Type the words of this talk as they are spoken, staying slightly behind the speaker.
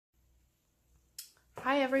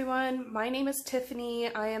Hi everyone, my name is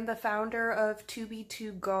Tiffany. I am the founder of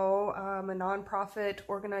Tubie2go, a nonprofit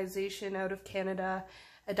organization out of Canada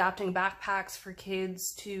adapting backpacks for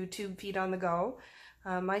kids to tube feed on the go.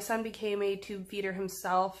 My son became a tube feeder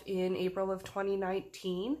himself in April of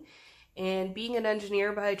 2019, and being an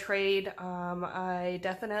engineer by trade, I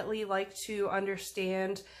definitely like to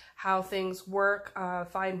understand how things work,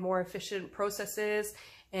 find more efficient processes,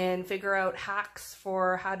 and figure out hacks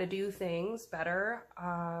for how to do things better.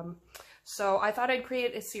 So I thought I'd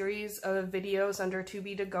create a series of videos under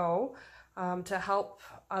Tubie2go to help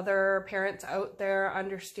other parents out there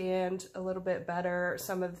understand a little bit better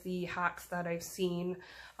some of the hacks that I've seen.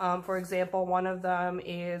 For example, one of them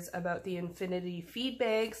is about the Infinity feed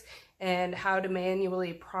bags and how to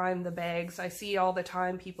manually prime the bags. I see all the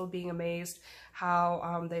time people being amazed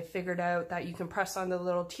how they figured out that you can press on the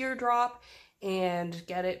little teardrop and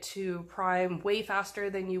get it to prime way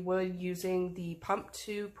faster than you would using the pump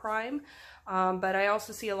to prime. But I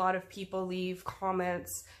also see a lot of people leave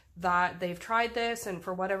comments that they've tried this and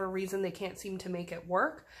for whatever reason they can't seem to make it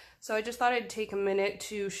work. So I just thought I'd take a minute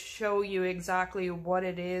to show you exactly what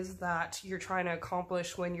it is that you're trying to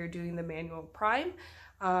accomplish when you're doing the manual prime,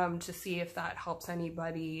 to see if that helps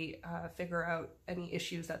anybody figure out any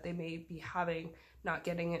issues that they may be having not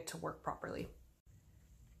getting it to work properly.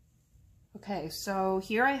 Okay, so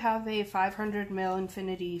here I have a 500 ml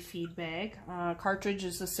Infinity feed bag. Cartridge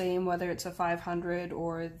is the same whether it's a 500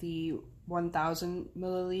 or the 1000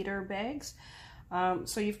 milliliter bags.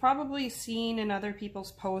 So you've probably seen in other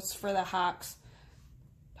people's posts for the hacks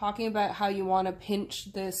talking about how you want to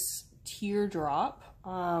pinch this teardrop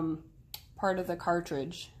part of the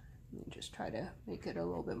cartridge. Let me just try to make it a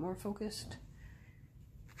little bit more focused.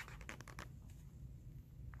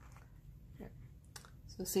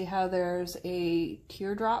 So see how there's a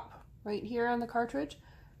teardrop right here on the cartridge?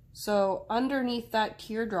 So underneath that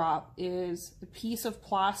teardrop is a piece of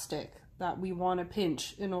plastic that we want to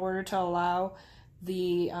pinch in order to allow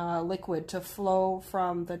the liquid to flow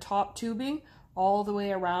from the top tubing all the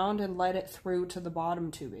way around and let it through to the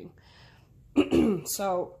bottom tubing.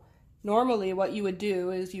 So normally what you would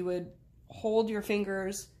do is you would hold your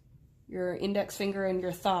fingers, your index finger and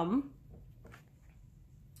your thumb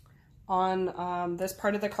on this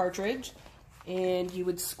part of the cartridge, and you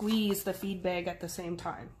would squeeze the feed bag at the same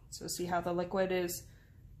time. So see how the liquid is,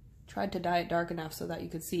 tried to dye it dark enough so that you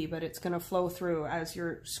could see, but it's going to flow through as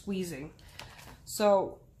you're squeezing.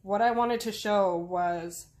 So what I wanted to show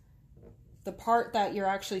was the part that you're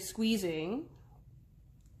actually squeezing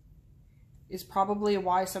is probably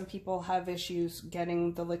why some people have issues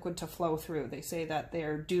getting the liquid to flow through. They say that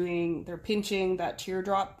they're pinching that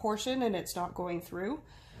teardrop portion and it's not going through.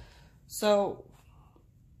 So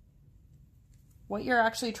what you're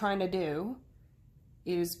actually trying to do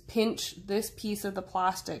is pinch this piece of the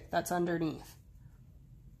plastic that's underneath.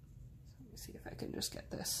 So let me see if I can just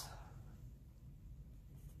get this.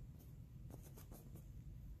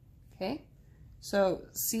 Okay, so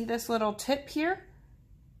see this little tip here?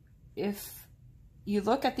 If you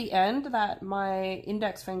look at the end that my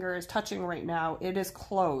index finger is touching right now, it is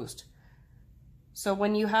closed. So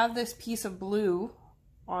when you have this piece of blue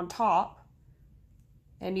on top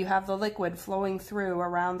and you have the liquid flowing through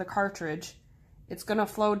around the cartridge, it's going to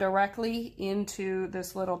flow directly into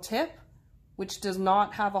this little tip, which does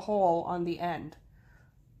not have a hole on the end.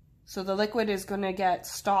 So the liquid is going to get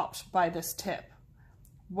stopped by this tip.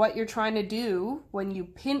 What you're trying to do when you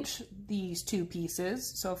pinch these two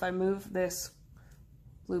pieces, so if I move this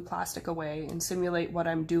blue plastic away and simulate what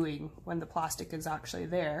I'm doing when the plastic is actually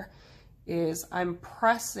there, is I'm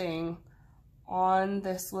pressing on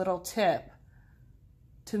this little tip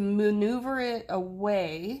to maneuver it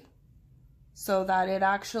away so that it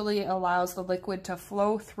actually allows the liquid to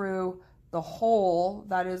flow through the hole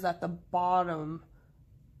that is at the bottom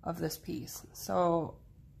of this piece. So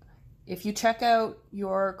if you check out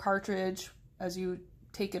your cartridge as you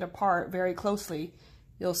take it apart very closely,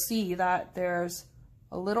 you'll see that there's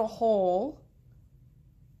a little hole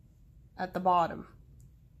at the bottom.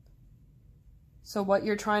 So what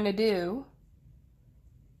you're trying to do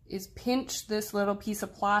is pinch this little piece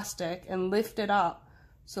of plastic and lift it up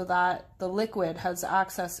so that the liquid has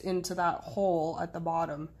access into that hole at the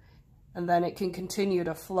bottom, and then it can continue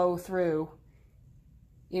to flow through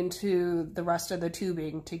into the rest of the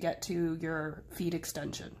tubing to get to your feed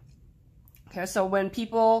extension. Okay, so when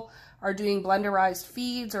people are doing blenderized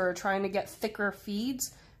feeds or trying to get thicker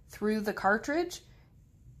feeds through the cartridge,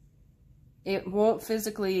 it won't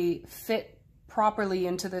physically fit properly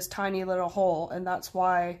into this tiny little hole, and that's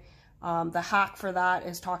why the hack for that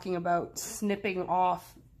is talking about snipping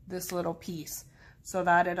off this little piece so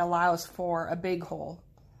that it allows for a big hole.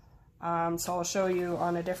 So I'll show you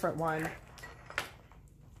on a different one.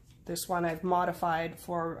 This one I've modified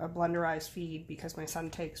for a blenderized feed because my son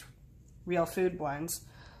takes real food blends.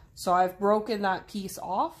 So I've broken that piece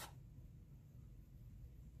off.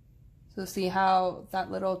 So see how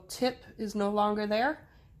that little tip is no longer there?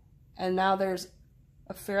 And now there's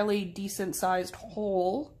a fairly decent sized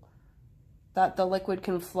hole that the liquid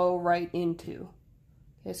can flow right into.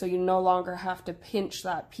 Okay, so you no longer have to pinch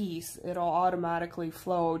that piece. It'll automatically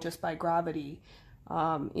flow just by gravity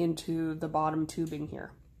into the bottom tubing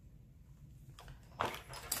here.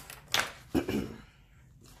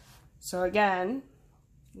 So again,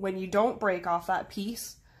 when you don't break off that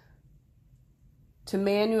piece, to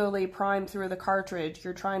manually prime through the cartridge,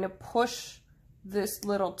 you're trying to push this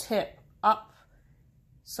little tip up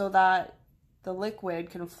so that the liquid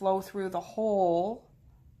can flow through the hole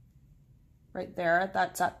right there.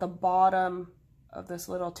 That's at the bottom of this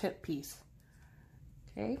little tip piece.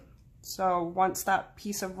 Okay, so once that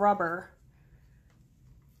piece of rubber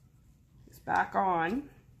is back on,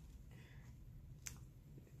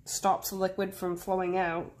 stops the liquid from flowing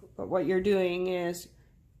out, but what you're doing is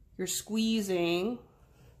you're squeezing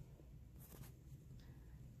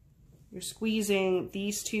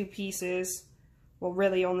these two pieces. Well,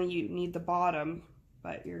 really only you need the bottom,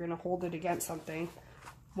 but you're going to hold it against something.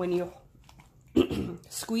 When you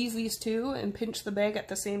squeeze these two and pinch the bag at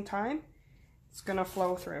the same time, it's going to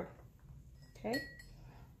flow through. Okay?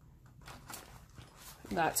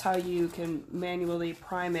 That's how you can manually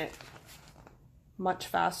prime it much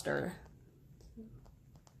faster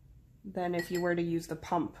than if you were to use the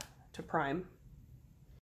pump to prime.